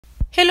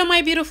Hello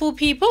my beautiful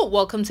people,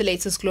 welcome to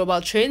latest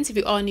global trends. If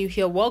you are new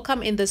here,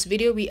 welcome. In this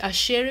video we are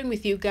sharing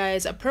with you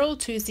guys a Pearl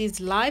Thusi's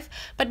life,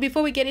 but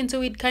before we get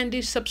into it,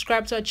 kindly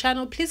subscribe to our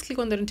channel, please click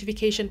on the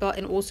notification bell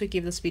and also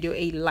give this video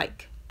a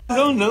like.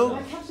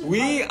 No,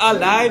 we are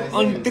live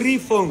on 3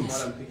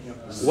 phones.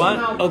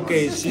 One,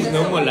 okay, she's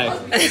no more live,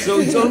 so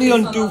it's only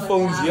on 2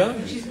 phones. Yeah,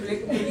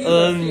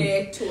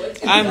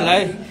 I'm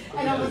live.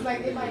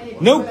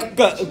 No,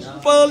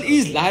 Pearl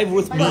is live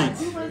with me,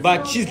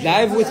 but she's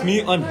live with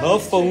me on her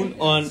phone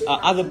on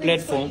other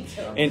platform,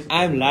 and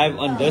I'm live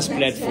on this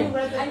platform.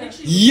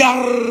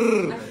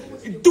 Yarr!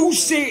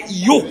 Thusi,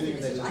 yo!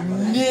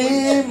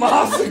 Nee,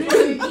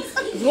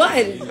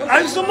 What?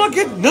 I'm someone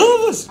get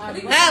nervous.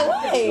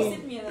 Why?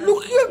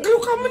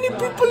 Look how many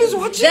people is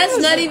watching. That's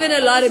us. not even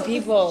a lot of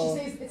people.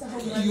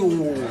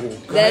 Yo,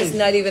 That's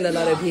not even a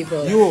lot of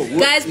people. Yo,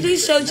 guys,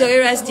 please show Joey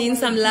Rastine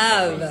some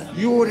love.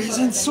 Yo, there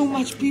isn't so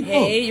much people.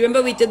 Hey, you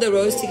remember we did the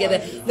rose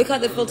together? Look how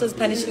the filter's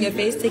punishing your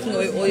face, taking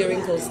away all your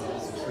wrinkles.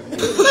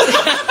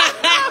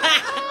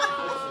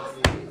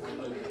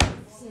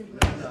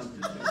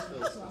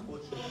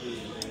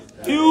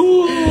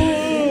 Yo.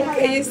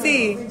 Can you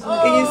see?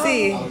 Can you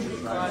see?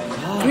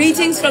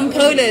 Greetings from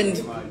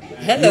Poland.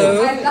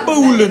 Hello.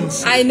 Poland.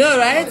 I know,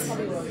 right?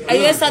 Are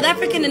you a South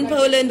African in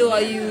Poland or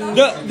are you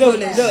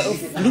Polish?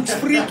 Looks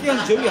freaky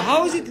on Joey.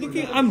 How is it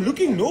looking? I'm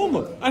looking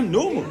normal. I'm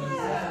normal.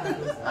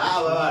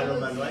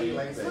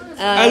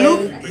 I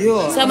look.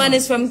 Yeah. Someone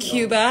is from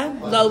Cuba.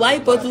 Well, why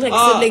both look like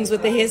siblings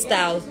with the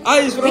hairstyle?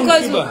 He's from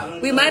because Cuba.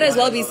 we might as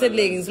well be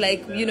siblings.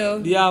 Like, you know,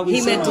 Yeah,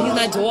 he's my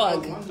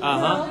dog.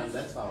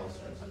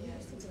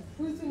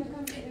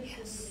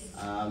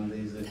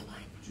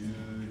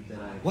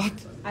 What?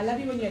 I love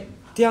you when you.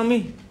 Tell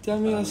me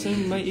also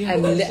in my ear.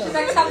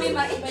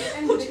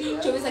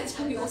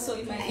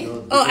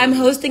 Oh, I'm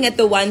hosting at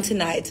the One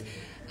tonight.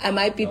 I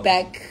might be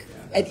back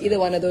at either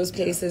one of those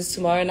places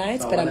tomorrow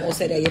night, but I'm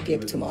also at Yip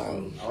Yip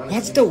tomorrow.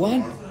 What's the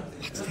one?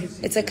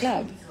 It's a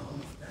club.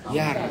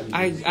 Yeah,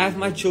 I have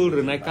my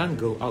children. I can't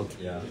go out.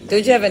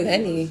 Don't you have a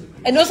nanny?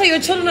 And also your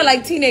children are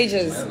like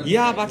teenagers.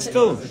 Yeah, but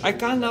still, I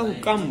can't now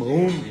come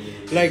home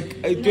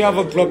like 12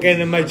 o'clock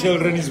and then my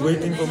children is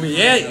waiting for me.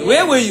 Yeah,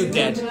 where were you,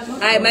 Dad?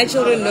 My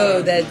children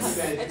know that.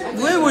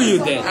 Where were you,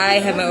 Dad? I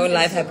have my own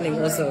life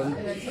happening also.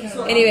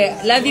 Anyway,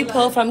 love you,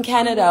 Paul from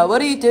Canada. What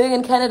are you doing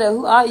in Canada?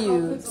 Who are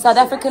you? South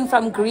African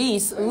from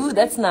Greece. Ooh,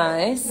 that's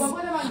nice.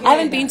 I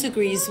haven't been to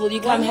Greece. Will you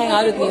come hang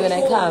out with me when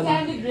I come?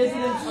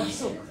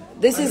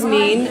 This is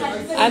mean.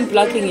 I'm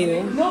blocking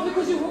you.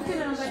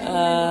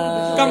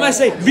 Come I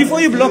say, before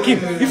you block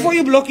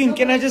him,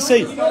 can I just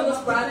say,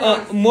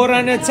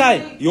 Morana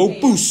Tsai, yo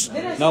poos.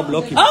 Now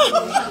block him.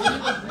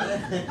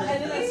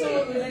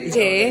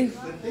 Okay.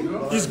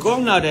 He's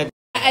gone now, Dad.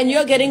 And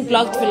you're getting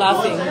blocked for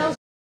laughing.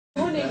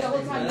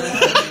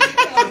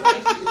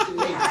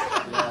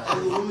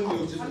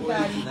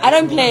 I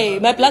don't play.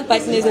 My block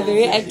button is a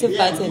very active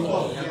button.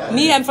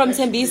 Me, I'm from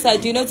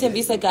Tembisa. Do you know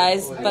Tembisa,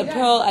 guys? But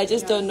Pearl, I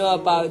just don't know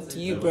about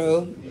you,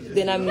 bro.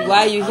 Then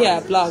why are you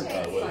here? Block.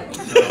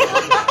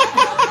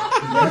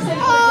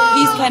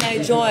 Please, can I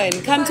join?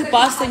 Come to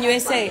Boston,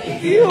 USA.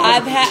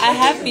 I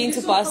have been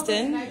to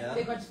Boston.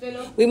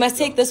 We must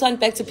take this one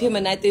back to Pure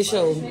Manate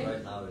show.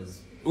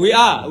 We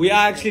are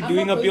actually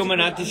doing a Pure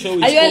Manati show.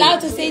 Are you allowed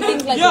to say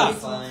things like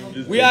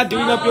this? We are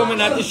doing a Pure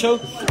Manati show.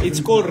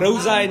 It's called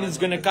Rosa and it's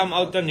going to come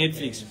out on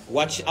Netflix.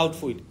 Watch out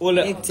for it. All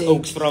the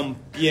folks from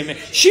PMA.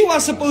 She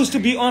was supposed to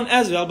be on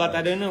as well, but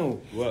I don't know.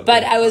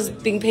 But I was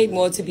being paid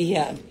more to be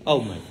here.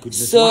 Oh my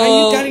goodness. So, why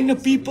are you telling the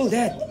people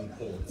that?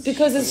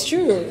 Because it's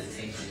true.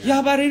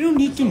 Yeah, but I don't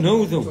need to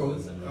know though.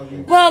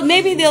 Well,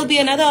 maybe there'll be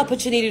another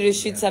opportunity to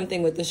shoot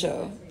something with the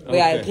show.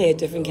 Where I play a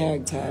different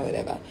character or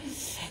whatever.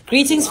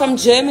 Greetings from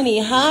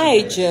Germany.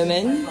 Hi,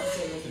 German.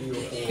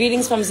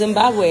 Greetings from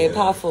Zimbabwe.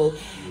 Powerful.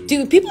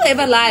 Do people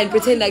ever lie and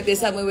pretend like they're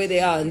somewhere where they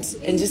aren't?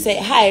 And just say,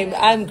 hi,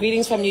 I'm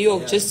greetings from New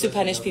York, just to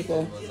punish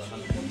people?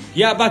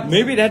 Yeah, but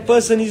maybe that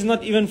person is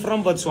not even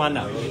from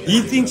Botswana.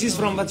 He thinks he's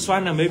from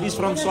Botswana. Maybe he's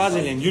from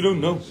Swaziland. You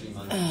don't know.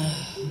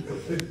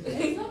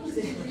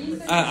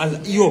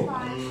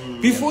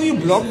 Before you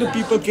block the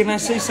people, can I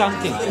say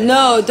something?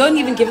 No, don't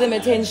even give them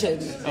attention.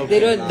 Okay. They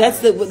don't.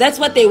 That's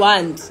what they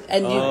want.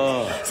 And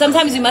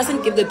sometimes you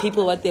mustn't give the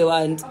people what they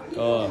want.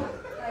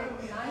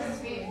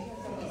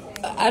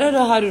 I don't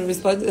know how to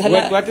respond.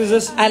 What is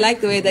this? I like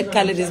the way that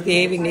Khaled is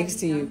behaving next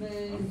to you.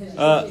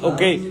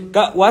 Okay.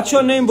 What's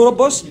your name, bro,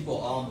 boss?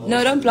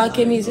 No, don't block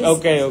him. He's just...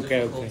 Okay.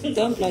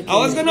 Don't block him. I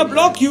was gonna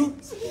block you,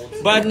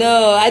 but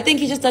no, I think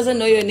he just doesn't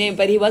know your name.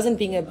 But he wasn't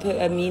being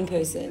a mean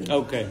person.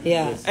 Okay.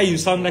 Yeah. Hey, you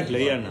sound like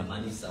Leia now.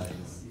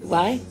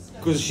 Why?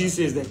 Because she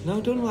says that.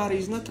 No, don't worry.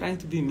 He's not trying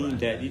to be mean,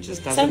 Dad. He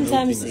just doesn't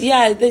sometimes, know things.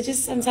 yeah, they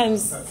just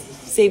sometimes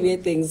say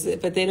weird things,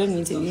 but they don't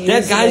mean to.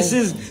 That guy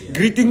says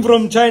greeting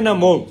from China,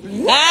 Mo.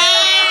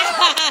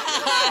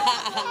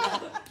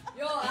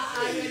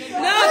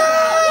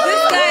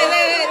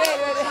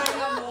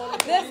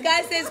 This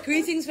guy says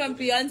greetings from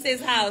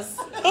Beyonce's house.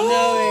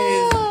 No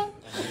ways.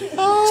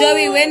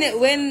 Joey,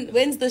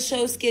 when's the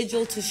show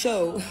scheduled to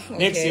show?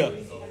 Next year.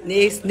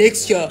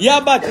 Next year. Yeah,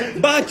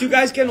 but you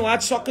guys can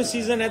watch Soccer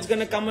Season. That's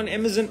gonna come on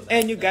Amazon,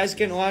 and you guys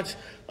can watch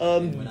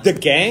The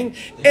Gang,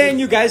 and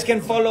you guys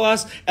can follow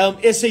us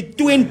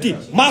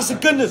SA20 Master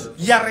Goodness.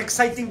 Yeah,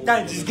 exciting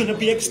times. It's gonna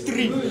be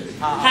extreme.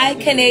 Hi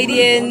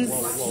Canadians.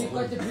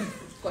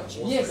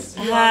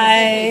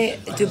 Hi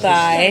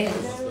Dubai.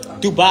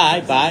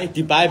 Dubai, bye.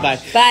 Dubai, bye.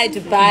 Bye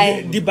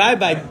Dubai. Dubai,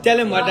 bye. Tell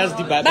him what does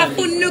Dubai bye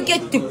mean.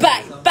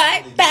 Dubai.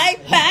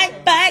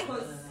 Bye.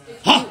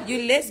 Huh?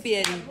 You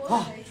lesbian.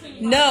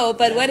 No,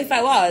 but what if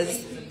I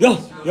was? Yo.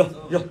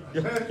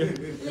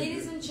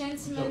 Ladies and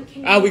gentlemen,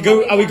 can Are we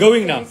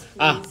going now?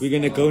 We're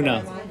gonna go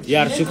now.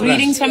 Yeah, shukran.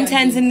 Greetings from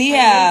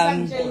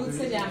Tanzania.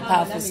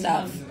 Powerful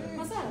stuff.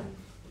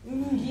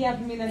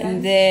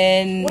 And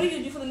then what are you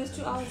gonna do for the next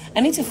 2 hours?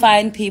 I need to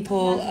find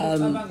people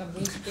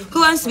who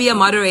wants to be a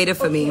moderator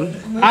for me.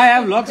 I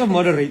have lots of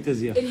moderators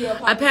here.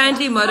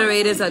 Apparently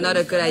moderators are not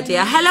a good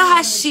idea. Hello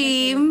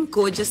Hashim,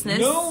 gorgeousness.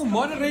 No,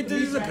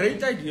 moderators is a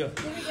great idea.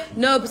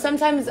 No, but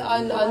sometimes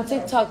on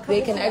TikTok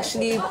they can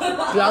actually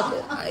block.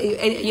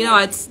 You know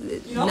what?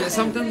 No,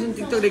 sometimes on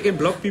TikTok they can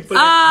block people.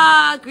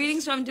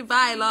 Greetings from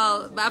Dubai,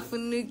 lol.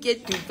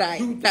 Bafunuket Dubai.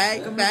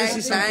 Bye.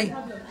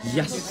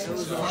 Yes.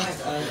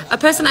 A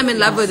person I'm in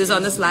love with is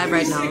on this live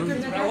right now.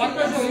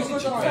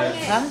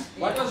 Huh?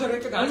 What was your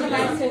record?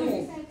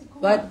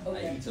 What?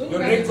 Your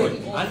record.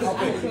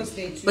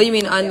 What do you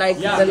mean on like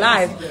the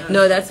live?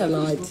 No, that's a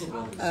lot.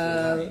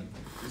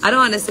 I don't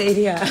want to say it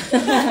here.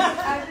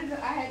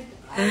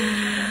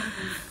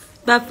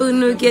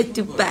 Bafunuket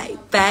Dubai.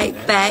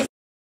 Bye.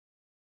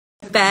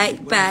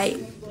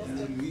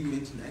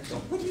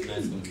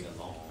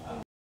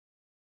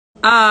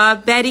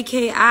 Betty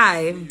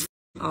K.I.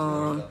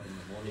 Oh,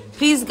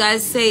 please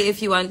guys say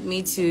if you want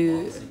me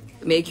to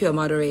make you a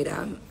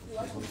moderator.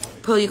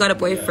 Pearl, you got a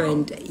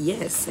boyfriend?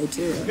 Yes, I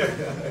do.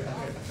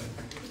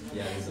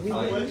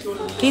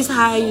 Please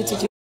hire you to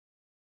do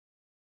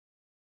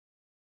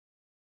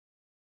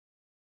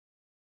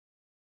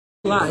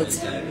what?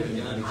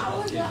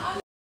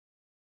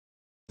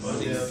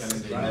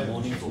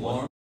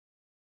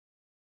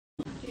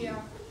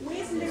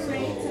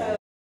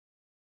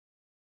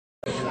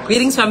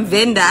 Greetings from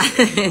Venda.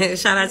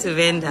 Shout out to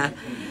Venda.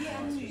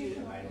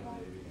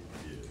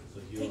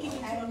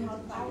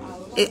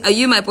 Are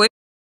you my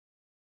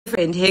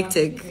boyfriend?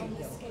 Hectic.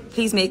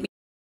 Please make me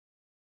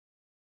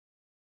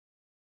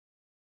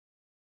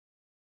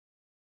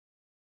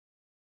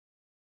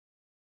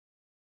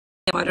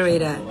a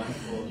moderator.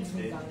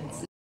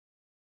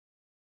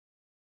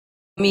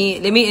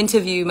 Let me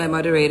interview my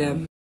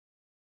moderator.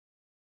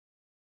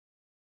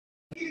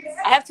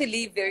 I have to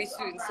leave very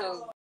soon,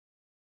 so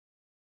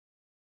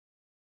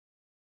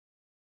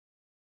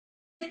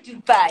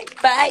bye.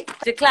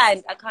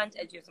 Decline. I can't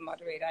add you as a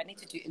moderator. I need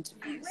to do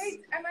interviews.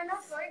 Wait, am I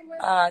not going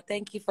with?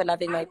 Thank you for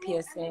loving my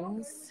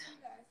piercings.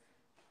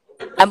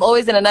 I'm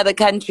always in another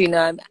country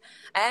now.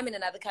 I am in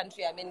another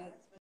country. I'm in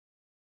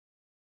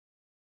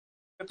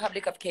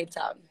Republic of Cape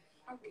Town.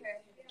 Okay.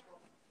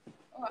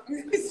 Oh,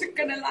 I'm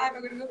gonna live.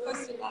 I'm gonna go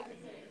post it live.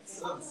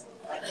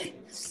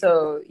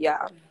 So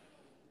yeah.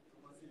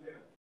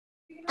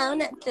 I'm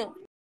not doing.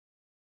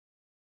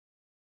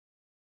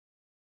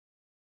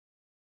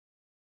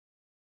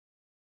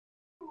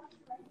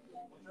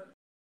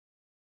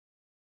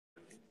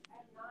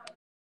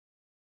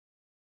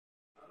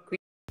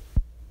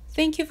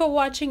 Thank you for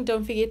watching.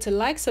 Don't forget to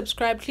like,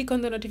 subscribe, click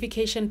on the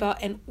notification bell,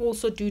 and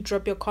also do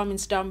drop your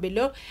comments down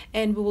below,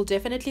 and we will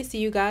definitely see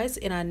you guys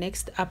in our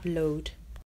next upload.